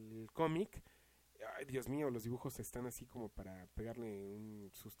el cómic, ay, Dios mío, los dibujos están así como para pegarle un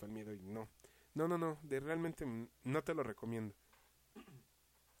susto al miedo, y no, realmente no te lo recomiendo.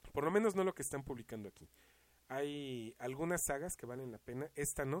 Por lo menos no lo que están publicando aquí. Hay algunas sagas que valen la pena,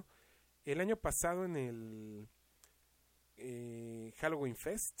 esta no. El año pasado en el Halloween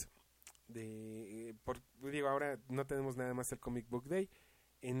Fest, ahora no tenemos nada más el Comic Book Day.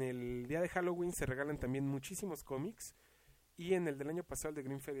 En el día de Halloween se regalan también muchísimos cómics, Y en el del año pasado, el de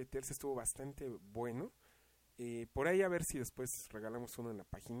Green Fairy Tales, estuvo bastante bueno. Por ahí a ver si después regalamos uno en la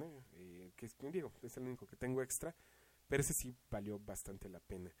página, que digo, es el único que tengo extra, pero ese sí valió bastante la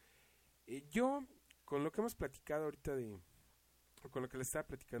pena. Yo, con lo que hemos platicado ahorita con lo que les estaba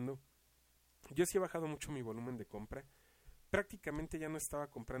platicando, yo sí he bajado mucho mi volumen de compra. Prácticamente ya no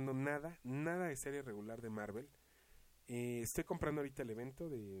estaba comprando nada de serie regular de Marvel. Estoy comprando ahorita el evento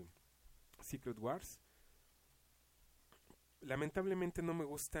de Secret Wars. Lamentablemente no me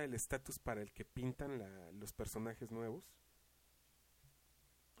gusta el estatus para el que pintan los personajes nuevos.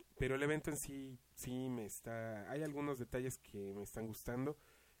 Pero el evento en sí hay algunos detalles que me están gustando.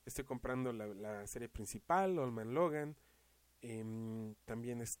 Estoy comprando la serie principal, Old Man Logan.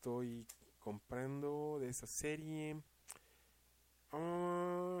 También estoy comprando de esa serie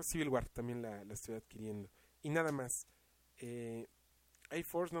Civil War, también la estoy adquiriendo. Y nada más.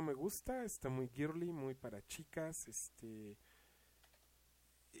 A-Force no me gusta, está muy girly, muy para chicas,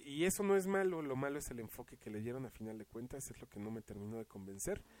 y eso no es malo, lo malo es el enfoque que le dieron a final de cuentas, es lo que no me terminó de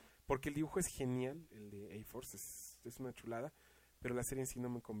convencer, porque el dibujo es genial, el de A-Force es una chulada, pero la serie en sí no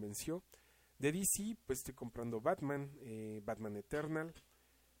me convenció. De DC, pues estoy comprando Batman, Batman Eternal,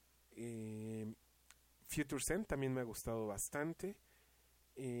 Future Sen también me ha gustado bastante,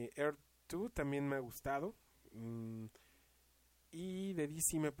 Earth 2 también me ha gustado, y de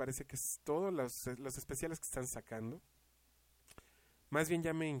DC me parece que es todo los especiales que están sacando. Más bien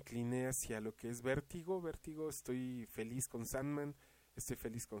ya me incliné hacia lo que es Vértigo. Estoy feliz con Sandman, estoy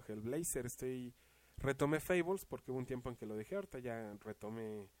feliz con Hellblazer, retomé Fables porque hubo un tiempo en que lo dejé, ahorita ya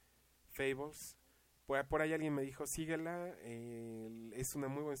retomé Fables. Por ahí alguien me dijo, síguela, es una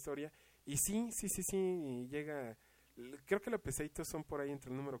muy buena historia. Y sí, llega, creo que los pesaditos son por ahí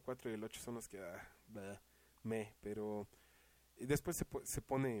entre el número 4 y el 8, son los que, pero después se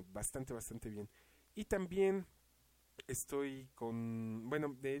pone bastante bien. Y también estoy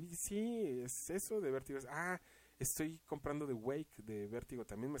de DC es eso, de Vértigo. Estoy comprando The Wake de Vértigo,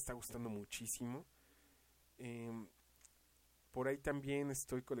 también me está gustando muchísimo. Por ahí también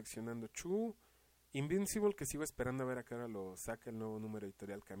estoy coleccionando Chu, Invincible, que sigo esperando a ver a qué hora lo saca el nuevo número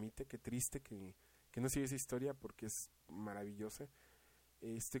editorial Camite. Qué triste que no siga esa historia porque es maravillosa.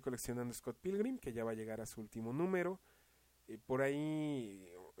 Estoy coleccionando Scott Pilgrim, que ya va a llegar a su último número. Por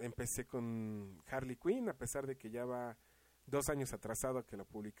ahí empecé con Harley Quinn, a pesar de que ya va 2 años atrasado a que lo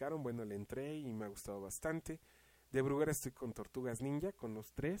publicaron. Bueno, le entré y me ha gustado bastante. De Bruguera estoy con Tortugas Ninja, con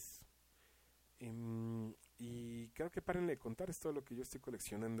los 3. Y creo que párenle de contar, es todo lo que yo estoy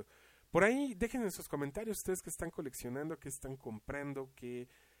coleccionando. Por ahí dejen en sus comentarios ustedes que están coleccionando, que están comprando, qué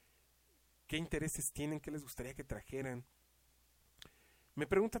intereses tienen, qué les gustaría que trajeran. Me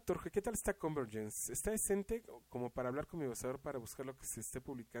pregunta Torge, ¿qué tal está Convergence? ¿Está decente como para hablar con mi buscador para buscar lo que se esté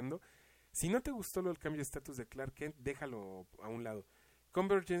publicando? Si no te gustó lo del cambio de estatus de Clark Kent, déjalo a un lado.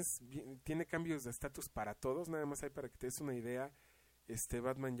 Convergence tiene cambios de estatus para todos, nada más hay para que te des una idea.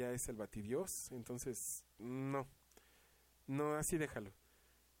 Batman ya es el Batidios, entonces no, así déjalo.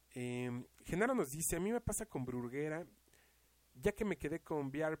 Genaro nos dice, a mí me pasa con Bruguera, ya que me quedé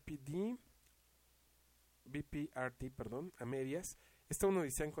con BPRD, a medias. Esta uno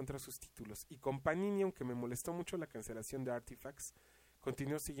desea encontrar sus títulos. Y con Panini, aunque me molestó mucho la cancelación de Artifacts,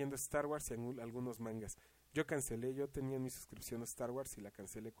 continuó siguiendo Star Wars y algunos mangas. Yo tenía mi suscripción a Star Wars y la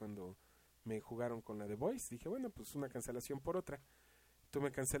cancelé cuando me jugaron con la The Voice. Dije, bueno, pues una cancelación por otra. Tú me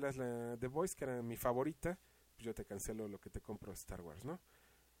cancelas la The Voice, que era mi favorita, pues yo te cancelo lo que te compro Star Wars, ¿no?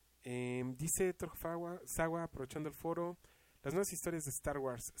 Dice Sawa, aprovechando el foro, las nuevas historias de Star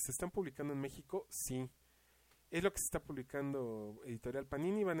Wars ¿se están publicando en México? Sí. Es lo que se está publicando Editorial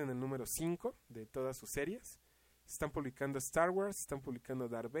Panini, van en el número 5 de todas sus series. Están publicando Star Wars, están publicando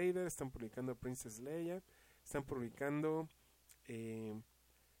Darth Vader, están publicando Princess Leia, están publicando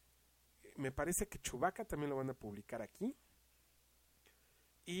me parece que Chewbacca también lo van a publicar aquí.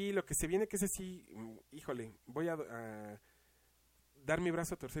 Y lo que se viene, que ese sí, híjole, voy a dar mi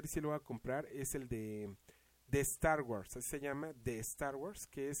brazo a torcer y sí lo voy a comprar, es el de Star Wars, así se llama, de Star Wars,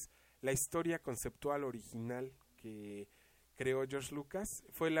 que es la historia conceptual original que creó George Lucas.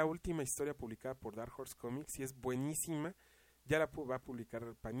 Fue la última historia publicada por Dark Horse Comics y es buenísima. Ya la va a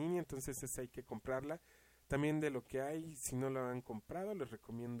publicar Panini, entonces esa hay que comprarla. También de lo que hay, si no lo han comprado, les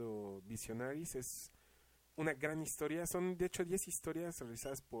recomiendo Visionaries. Es una gran historia. Son de hecho 10 historias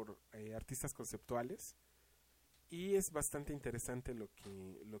realizadas por artistas conceptuales. Y es bastante interesante lo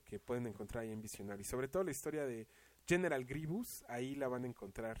que pueden encontrar ahí en Visionaries. Sobre todo la historia de General Grievous, ahí la van a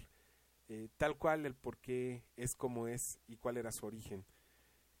encontrar. Tal cual el por qué es como es y cuál era su origen.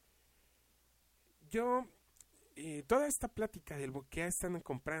 Yo, toda esta plática del que están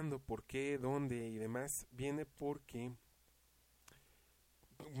comprando, por qué, dónde y demás, viene porque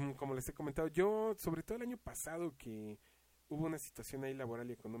como les he comentado, yo, sobre todo el año pasado, que hubo una situación ahí laboral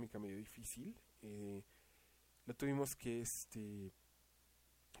y económica medio difícil, lo tuvimos que,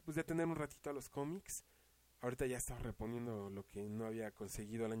 pues detener un ratito a los cómics. Ahorita ya estaba reponiendo lo que no había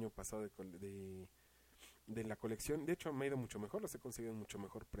conseguido el año pasado de la colección. De hecho, me ha ido mucho mejor, los he conseguido en mucho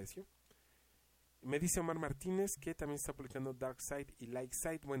mejor precio. Me dice Omar Martínez que también está publicando Darkseid y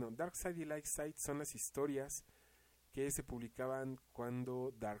Lightside. Bueno, Darkseid y Lightside son las historias que se publicaban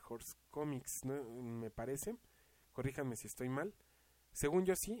cuando Dark Horse Comics, ¿no? Me parece. Corríjanme si estoy mal. Según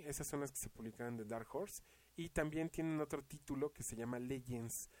yo sí, esas son las que se publicaban de Dark Horse. Y también tienen otro título que se llama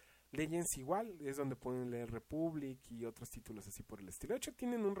Legends. Legends igual, es donde pueden leer Republic y otros títulos así por el estilo. De hecho,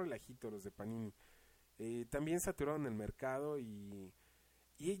 tienen un relajito los de Panini. También saturaron el mercado y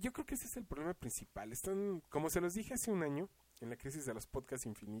yo creo que ese es el problema principal. Están, como se los dije hace un año, en la crisis de los podcasts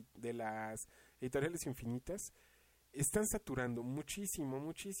de las editoriales infinitas, están saturando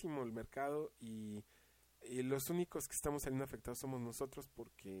muchísimo el mercado y los únicos que estamos saliendo afectados somos nosotros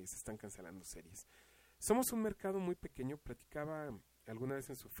porque se están cancelando series. Somos un mercado muy pequeño. Platicaba alguna vez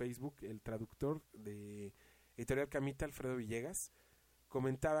en su Facebook el traductor de Editorial Camita, Alfredo Villegas,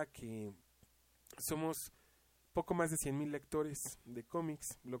 comentaba que somos poco más de 100,000 lectores de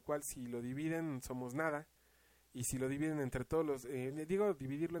cómics, lo cual si lo dividen somos nada, y si lo dividen entre todos los,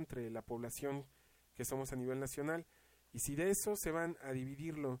 dividirlo entre la población que somos a nivel nacional, y si de eso se van a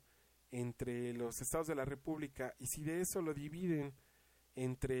dividirlo entre los estados de la República, y si de eso lo dividen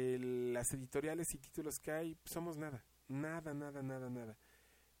entre las editoriales y títulos que hay, somos nada.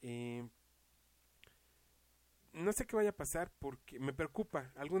 No sé qué vaya a pasar porque me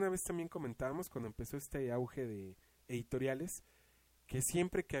preocupa. Alguna vez también comentábamos cuando empezó este auge de editoriales, que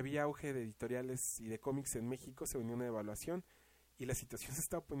siempre que había auge de editoriales y de cómics en México se venía una devaluación y la situación se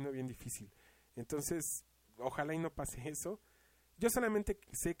estaba poniendo bien difícil. Entonces, ojalá y no pase eso. Yo solamente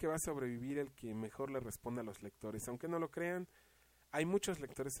sé que va a sobrevivir el que mejor le responda a los lectores. Aunque no lo crean, hay muchos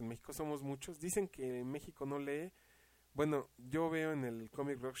lectores en México, somos muchos. Dicen que en México no lee. Bueno, yo veo en el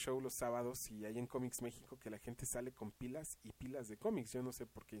Comic Rock Show los sábados y ahí en Comics México que la gente sale con pilas y pilas de cómics. Yo no sé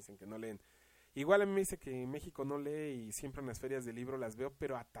por qué dicen que no leen. Igual a mí me dice que México no lee y siempre en las ferias de libro las veo,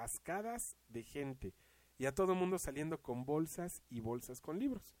 pero atascadas de gente. Y a todo mundo saliendo con bolsas y bolsas con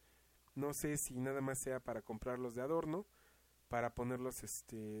libros. No sé si nada más sea para comprarlos de adorno, para ponerlos,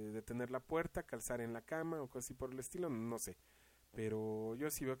 detener la puerta, calzar en la cama o cosas así por el estilo, no sé. Pero yo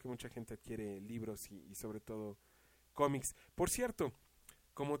sí veo que mucha gente adquiere libros y sobre todo cómics. Por cierto,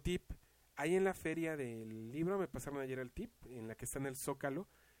 como tip, ahí en la feria del libro, me pasaron ayer el tip, en la que está en el Zócalo,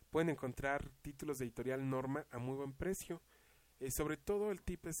 pueden encontrar títulos de editorial Norma a muy buen precio. Sobre todo el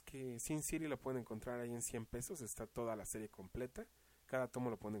tip es que Sin City lo pueden encontrar ahí en 100 pesos, está toda la serie completa, cada tomo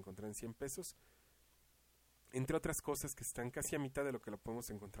lo pueden encontrar en 100 pesos. Entre otras cosas que están casi a mitad de lo que lo podemos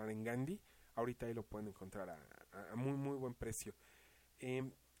encontrar en Gandhi, ahorita ahí lo pueden encontrar a muy buen precio.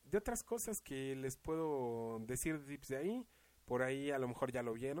 De otras cosas que les puedo decir de tips de ahí, por ahí a lo mejor ya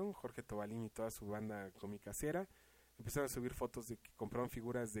lo vieron, Jorge Tobalín y toda su banda comicacera empezaron a subir fotos de que compraron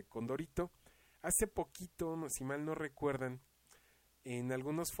figuras de Condorito. Hace poquito, si mal no recuerdan, en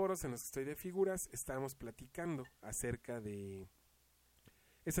algunos foros en los que estoy de figuras, estábamos platicando acerca de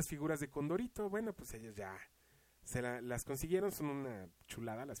esas figuras de Condorito. Bueno, pues ellos ya las consiguieron, son una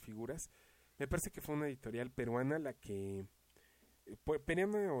chulada las figuras. Me parece que fue una editorial peruana la que...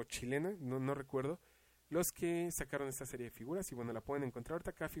 peruana o chilena, no recuerdo, los que sacaron esta serie de figuras y bueno, la pueden encontrar.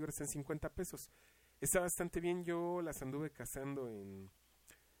 Ahorita cada figura está en 50 pesos. Está bastante bien. Yo las anduve cazando en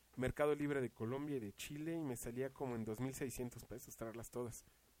Mercado Libre de Colombia y de Chile y me salía como en 2,600 pesos traerlas todas.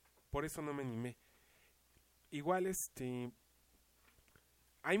 Por eso no me animé. Igual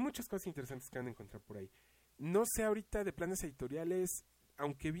hay muchas cosas interesantes que van a encontrar por ahí. No sé ahorita de planes editoriales,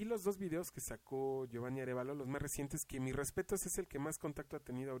 aunque vi los 2 videos que sacó Giovanni Arévalo, los más recientes, que mis respetos, es el que más contacto ha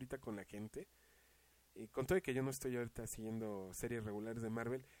tenido ahorita con la gente. Con todo de que yo no estoy ahorita siguiendo series regulares de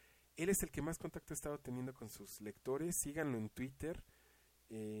Marvel, él es el que más contacto ha estado teniendo con sus lectores. Síganlo en Twitter,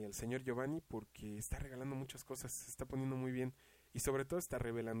 el señor Giovanni, porque está regalando muchas cosas, se está poniendo muy bien y sobre todo está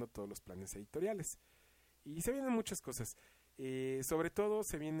revelando todos los planes editoriales. Y se vienen muchas cosas. Sobre todo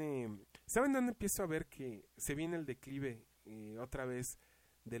se viene... ¿Saben dónde empiezo a ver que se viene el declive otra vez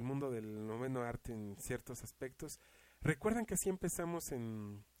del mundo del noveno arte en ciertos aspectos? ¿Recuerdan que así empezamos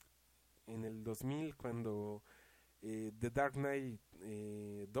en el 2000 cuando The Dark Knight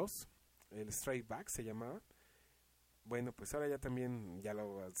 2, el Strike Back se llamaba? Bueno, pues ahora ya también, ya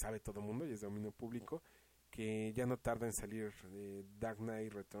lo sabe todo el mundo y es de dominio público, que ya no tarda en salir Dark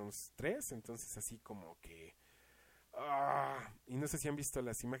Knight Returns 3, entonces así como que... y no sé si han visto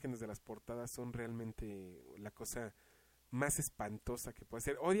las imágenes de las portadas, son realmente la cosa más espantosa que puede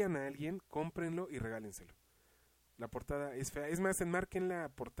ser. Odian a alguien, cómprenlo y regálenselo. La portada es fea. Es más, enmarquen la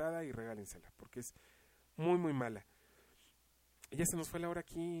portada y regálensela, porque es muy, muy mala. Ya se nos fue la hora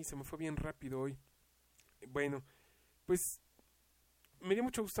aquí, se me fue bien rápido hoy. Bueno, pues me dio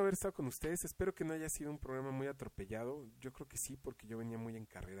mucho gusto haber estado con ustedes. Espero que no haya sido un programa muy atropellado. Yo creo que sí, porque yo venía muy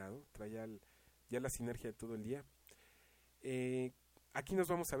encarrerado. Traía ya la sinergia de todo el día. Aquí nos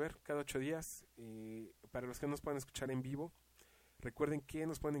vamos a ver cada 8 días. Para los que no nos puedan escuchar en vivo, recuerden que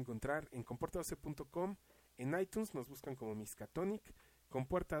nos pueden encontrar en compuerta12.com. En iTunes nos buscan como Miskatonic.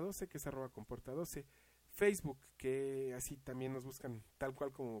 Compuerta12, que es @compuerta12. Facebook, que así también nos buscan tal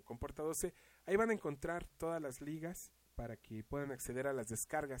cual como Compuerta12. Ahí van a encontrar todas las ligas para que puedan acceder a las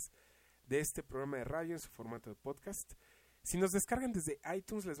descargas de este programa de radio en su formato de podcast. Si nos descargan desde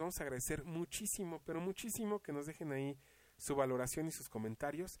iTunes, les vamos a agradecer muchísimo, pero muchísimo que nos dejen ahí su valoración y sus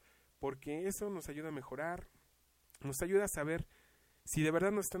comentarios, porque eso nos ayuda a mejorar, nos ayuda a saber si de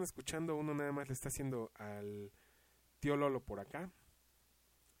verdad nos están escuchando, uno nada más le está haciendo al tío Lolo por acá.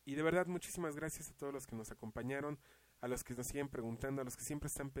 Y de verdad, muchísimas gracias a todos los que nos acompañaron, a los que nos siguen preguntando, a los que siempre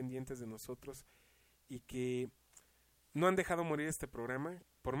están pendientes de nosotros y que no han dejado morir este programa.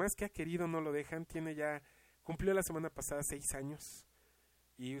 Por más que ha querido, no lo dejan. Cumplió la semana pasada 6 años.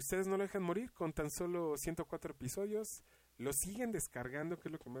 Y ustedes no lo dejan morir con tan solo 104 episodios. Lo siguen descargando, que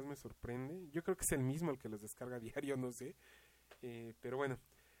es lo que más me sorprende. Yo creo que es el mismo el que los descarga a diario, no sé. Pero bueno,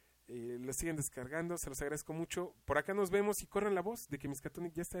 lo siguen descargando, se los agradezco mucho. Por acá nos vemos y corran la voz de que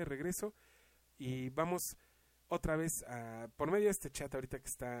Miskatonic ya está de regreso. Y vamos otra vez por medio de este chat ahorita que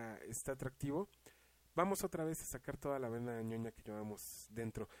está atractivo. Vamos otra vez a sacar toda la vena ñoña que llevamos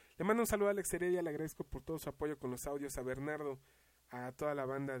dentro. Le mando un saludo a Alex Heredia, le agradezco por todo su apoyo con los audios, a Bernardo, a toda la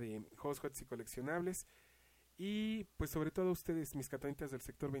banda de Juegos, Juguetes y Coleccionables. Y pues sobre todo a ustedes, mis catonitas del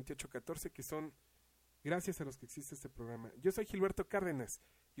sector 2814, que son gracias a los que existe este programa. Yo soy Gilberto Cárdenas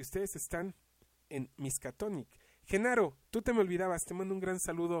y ustedes están en Miskatonic. Genaro, tú te me olvidabas, te mando un gran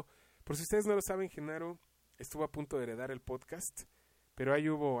saludo. Por si ustedes no lo saben, Genaro estuvo a punto de heredar el podcast, pero ahí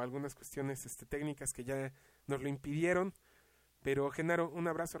hubo algunas cuestiones técnicas que ya nos lo impidieron. Pero Genaro, un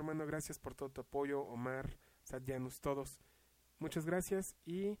abrazo, hermano, gracias por todo tu apoyo. Omar, Sadjanus, todos, muchas gracias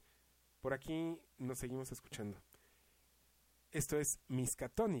y por aquí nos seguimos escuchando. Esto es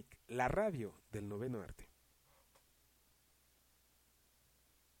Miskatonic, la radio del noveno arte.